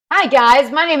Hi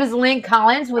guys, my name is Lynn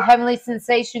with Heavenly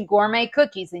Sensation Gourmet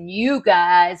Cookies, and you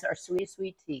guys are sweet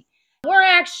tea. We're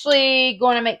actually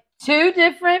going to make two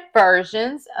different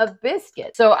versions of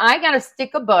biscuits. So I got a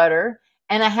stick of butter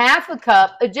and a half a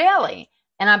cup of jelly,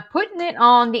 and I'm putting it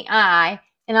on the eye,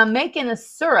 and I'm making a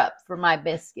syrup for my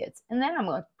biscuits, and then I'm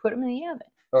going to put them in the oven.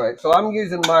 All right, so I'm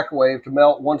using the microwave to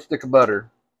melt one stick of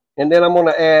butter, and then I'm going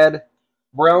to add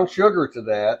brown sugar to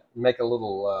that, make a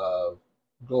little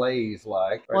glaze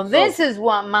like. Well, this is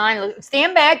what mine looks.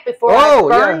 Stand back before I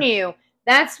burn you.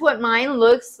 That's what mine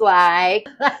looks like.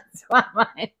 That's what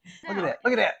mine. Look at that.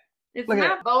 Look at that. It's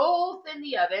now both in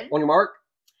the oven. On your mark.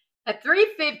 At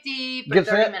 350 for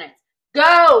 30 minutes.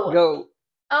 Go. Go.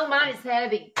 Oh, mine is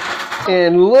heavy.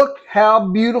 And look how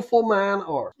beautiful mine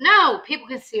are. No, people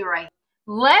can see right.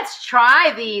 Let's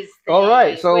try these things. All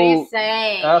right. So what do you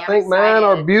say? I think mine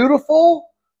are beautiful.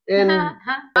 And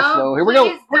so here we go.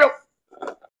 Here we go.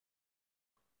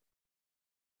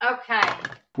 Okay.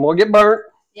 I'm going to get burnt.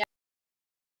 Yeah.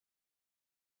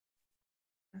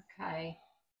 Okay.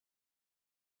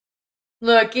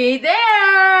 Looky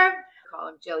there. Call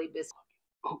them jelly biscuits.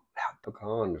 Oh, that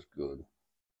pecan is good.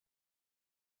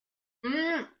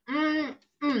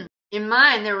 In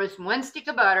mine, there was one stick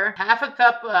of butter, half a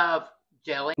cup of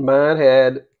jelly. Mine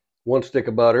had one stick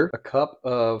of butter, a cup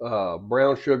of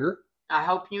brown sugar. I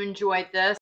hope you enjoyed this.